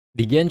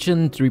The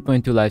Genshin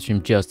 3.2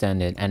 livestream just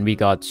ended and we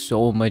got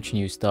so much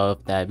new stuff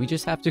that we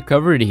just have to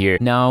cover it here.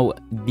 Now,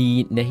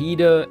 the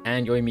Nahida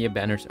and Yoimiya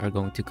banners are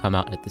going to come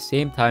out at the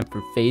same time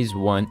for phase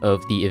 1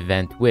 of the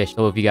event Wish.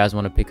 So if you guys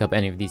want to pick up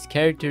any of these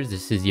characters,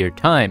 this is your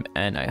time.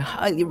 And I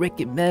highly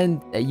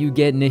recommend that you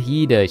get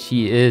Nahida.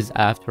 She is,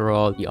 after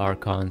all, the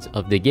archons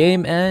of the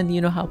game, and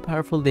you know how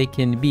powerful they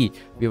can be.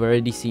 We've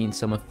already seen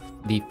some of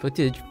the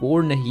footage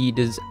for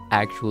Nahida's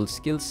actual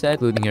skill set,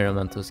 including her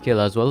elemental skill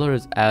as well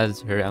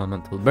as her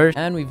elemental burst,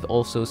 and we've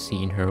also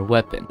seen her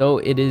weapon. So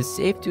it is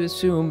safe to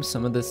assume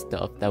some of the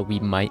stuff that we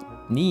might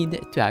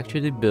need to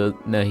actually build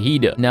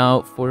Nahida.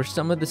 Now, for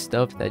some of the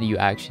stuff that you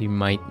actually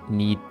might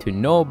need to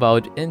know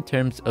about in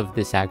terms of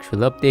this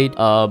actual update,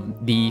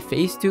 the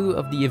phase 2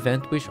 of the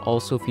event Wish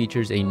also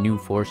features a new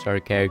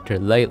 4-star character,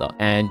 Layla,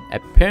 and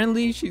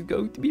apparently she's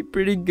going to be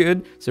pretty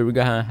good, so we're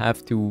gonna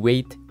have to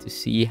wait to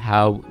see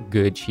how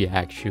good she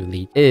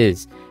actually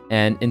is.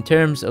 And in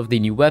terms of the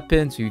new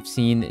weapons, we've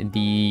seen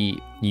the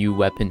new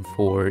weapon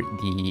for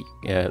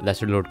the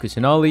Lesser Lord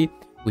Kusanali,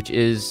 which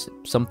is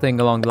something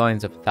along the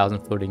lines of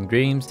 1,000 floating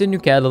dreams. It's a new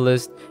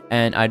catalyst,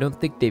 and I don't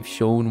think they've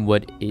shown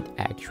what it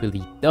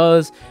actually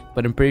does,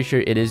 but I'm pretty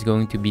sure it is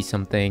going to be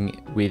something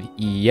with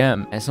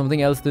EM. And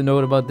something else to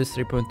note about this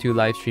 3.2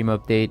 live stream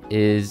update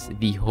is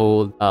the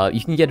whole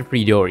you can get a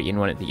free Dory in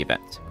one of the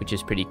events, which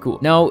is pretty cool.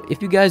 Now,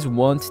 if you guys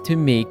want to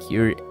make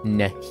your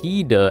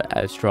Nahida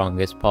as strong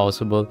as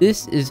possible,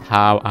 this is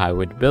how I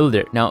would build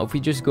it. Now, if we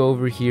just go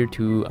over here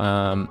to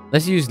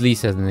let's use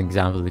Lisa as an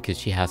example because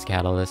she has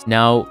catalyst.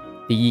 Now,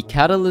 the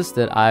catalyst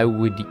that I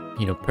would,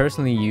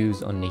 personally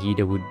use on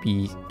Nahida would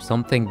be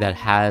something that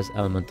has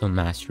elemental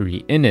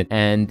mastery in it.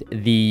 And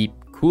the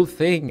cool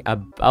thing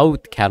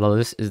about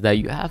catalyst is that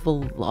you have a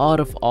lot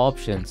of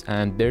options,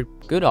 and they're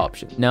good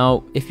options.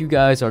 Now, if you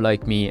guys are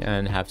like me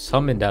and have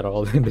summoned at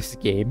all in this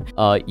game,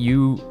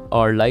 you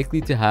are likely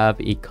to have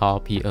a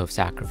copy of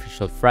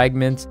sacrificial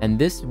fragments, and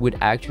this would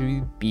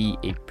actually be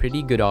a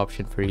pretty good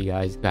option for you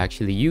guys to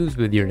actually use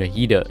with your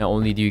Nahida. Not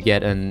only do you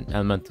get an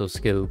elemental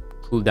skill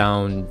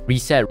cooldown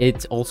reset,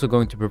 it's also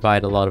going to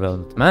provide a lot of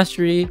elemental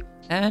mastery,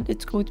 and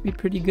it's going to be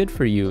pretty good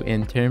for you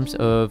in terms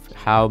of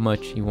how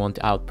much you want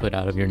to output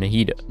out of your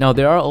Nahida. Now,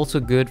 there are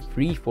also good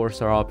free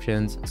 4-star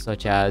options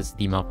such as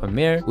the Mappa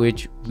Mare,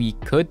 which we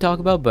could talk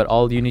about, but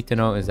all you need to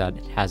know is that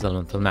it has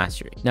elemental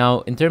mastery.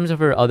 Now, in terms of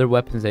her other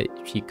weapons that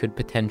she could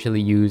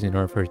potentially use in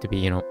order for her to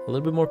be, a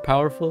little bit more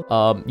powerful,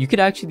 you could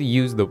actually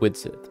use the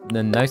Widset.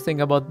 The nice thing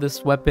about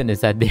this weapon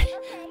is that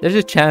there's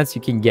a chance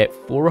you can get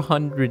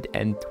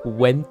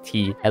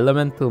 420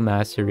 elemental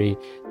mastery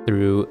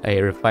through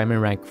a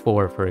refinement rank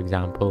 4, for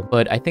example,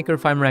 but I think a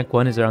refinement rank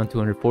 1 is around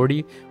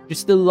 240, which is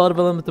still a lot of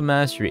elemental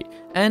mastery.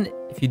 And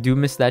if you do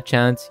miss that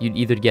chance, you'd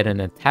either get an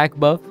attack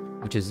buff,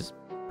 which is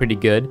pretty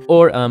good,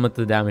 or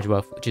elemental damage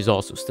buff, which is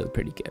also still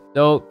pretty good.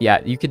 So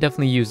yeah, you could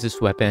definitely use this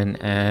weapon,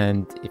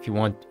 and if you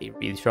want a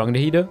really strong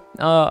Nahida,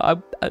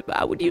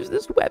 I would use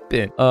this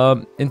weapon.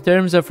 In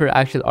terms of her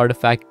actual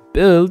artifact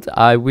build,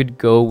 I would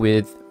go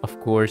with,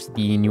 of course,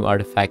 the new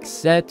artifact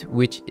set,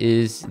 which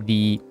is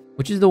the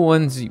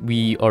ones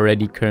we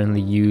already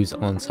currently use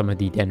on some of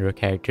the Dendro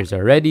characters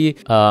already,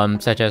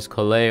 such as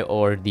Kole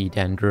or the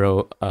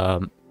Dendro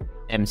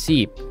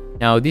MC.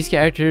 Now, these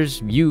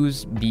characters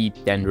use the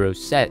Dendro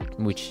set,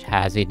 which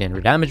has a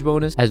Dendro damage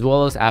bonus, as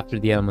well as after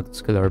the elemental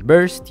skill or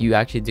burst, you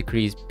actually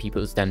decrease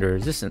people's Dendro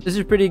resistance. This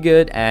is pretty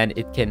good, and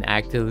it can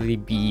actively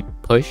be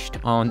pushed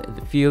on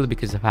the field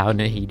because of how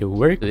Nahida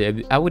works.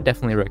 I would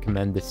definitely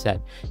recommend this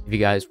set if you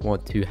guys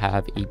want to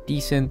have a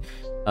decent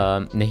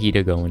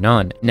Nahida going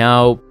on.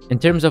 Now, in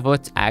terms of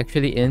what's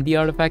actually in the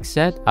artifact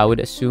set, I would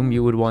assume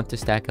you would want to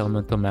stack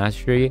elemental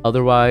mastery.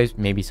 Otherwise,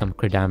 maybe some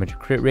crit damage or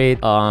crit rate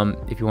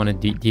if you want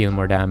to deal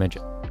more damage.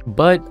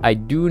 But I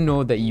do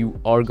know that you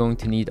are going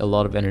to need a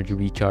lot of energy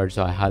recharge,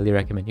 so I highly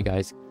recommend you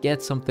guys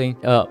get something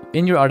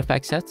in your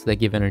artifact sets that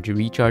give energy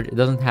recharge. It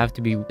doesn't have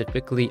to be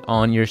typically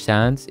on your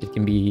sands. It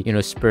can be,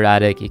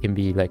 sporadic. It can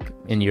be like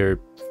in your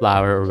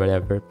flower or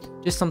whatever.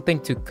 Just something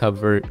to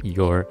cover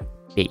your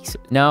base.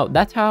 Now,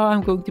 that's how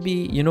I'm going to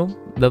be,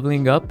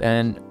 leveling up,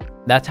 and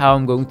that's how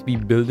I'm going to be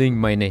building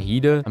my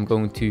Nahida. I'm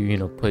going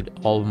to, put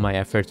all of my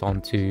efforts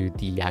onto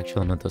the actual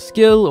elemental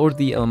skill or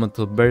the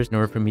elemental burst in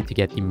order for me to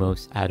get the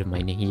most out of my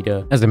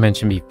Nahida. As I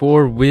mentioned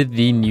before, with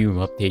the new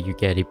update, you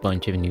get a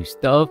bunch of new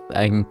stuff,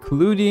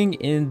 including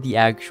in the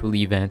actual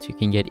events, you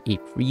can get a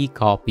free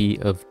copy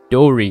of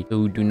Dory.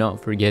 So do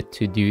not forget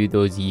to do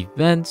those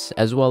events,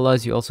 as well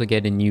as you also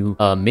get a new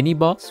mini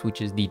boss,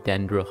 which is the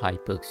Dendro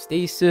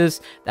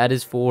Hypostasis. That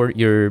is for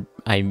your,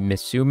 I'm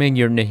assuming,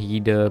 your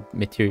Nahida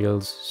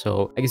materials.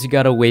 So I guess you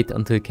gotta wait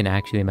until you can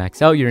actually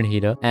max out your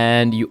Nahida.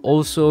 And you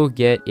also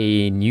get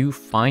a new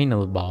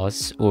final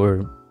boss,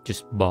 or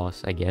just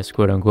boss, I guess,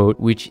 quote unquote,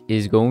 which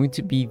is going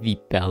to be the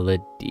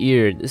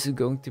Balladeer. This is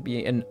going to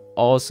be an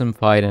awesome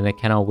fight, and I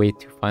cannot wait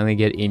to finally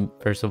get in,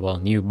 first of all,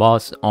 new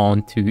boss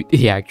onto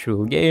the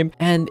actual game.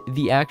 And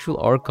the actual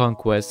archon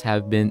quests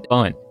have been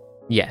fun.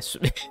 Yes.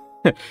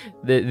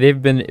 They've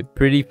been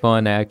pretty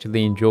fun. I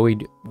actually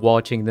enjoyed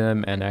watching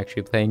them and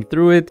actually playing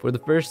through it. For the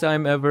first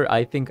time ever,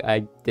 I think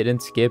I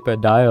didn't skip a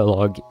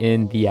dialogue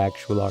in the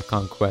actual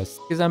Archon quest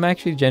because I'm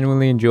actually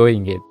genuinely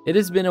enjoying it. It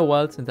has been a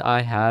while since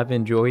I have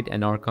enjoyed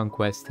an Archon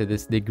quest to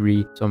this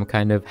degree, so I'm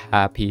kind of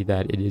happy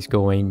that it is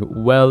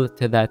going well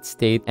to that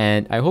state,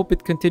 and I hope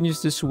it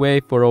continues this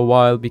way for a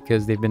while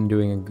because they've been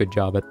doing a good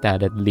job at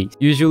that at least.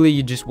 Usually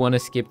you just want to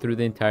skip through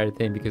the entire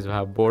thing because of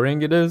how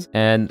boring it is,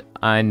 and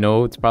I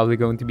know it's probably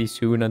going to be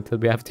soon until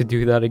we have to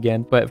do that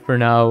again, but for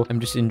now I'm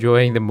just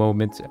enjoying the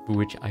moments of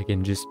which I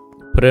can just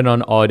put it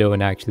on auto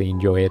and actually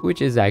enjoy it,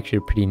 which is actually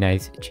a pretty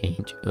nice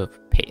change of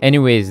pace.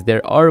 Anyways,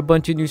 there are a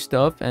bunch of new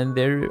stuff and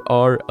there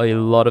are a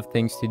lot of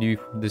things to do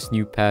for this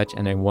new patch,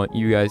 and I want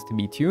you guys to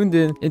be tuned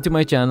into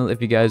my channel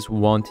if you guys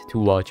want to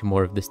watch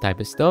more of this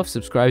type of stuff.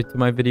 Subscribe to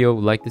my video,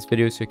 like this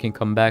video so you can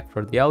come back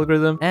for the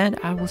algorithm, and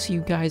I will see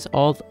you guys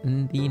all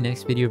in the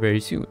next video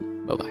very soon.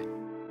 Bye bye.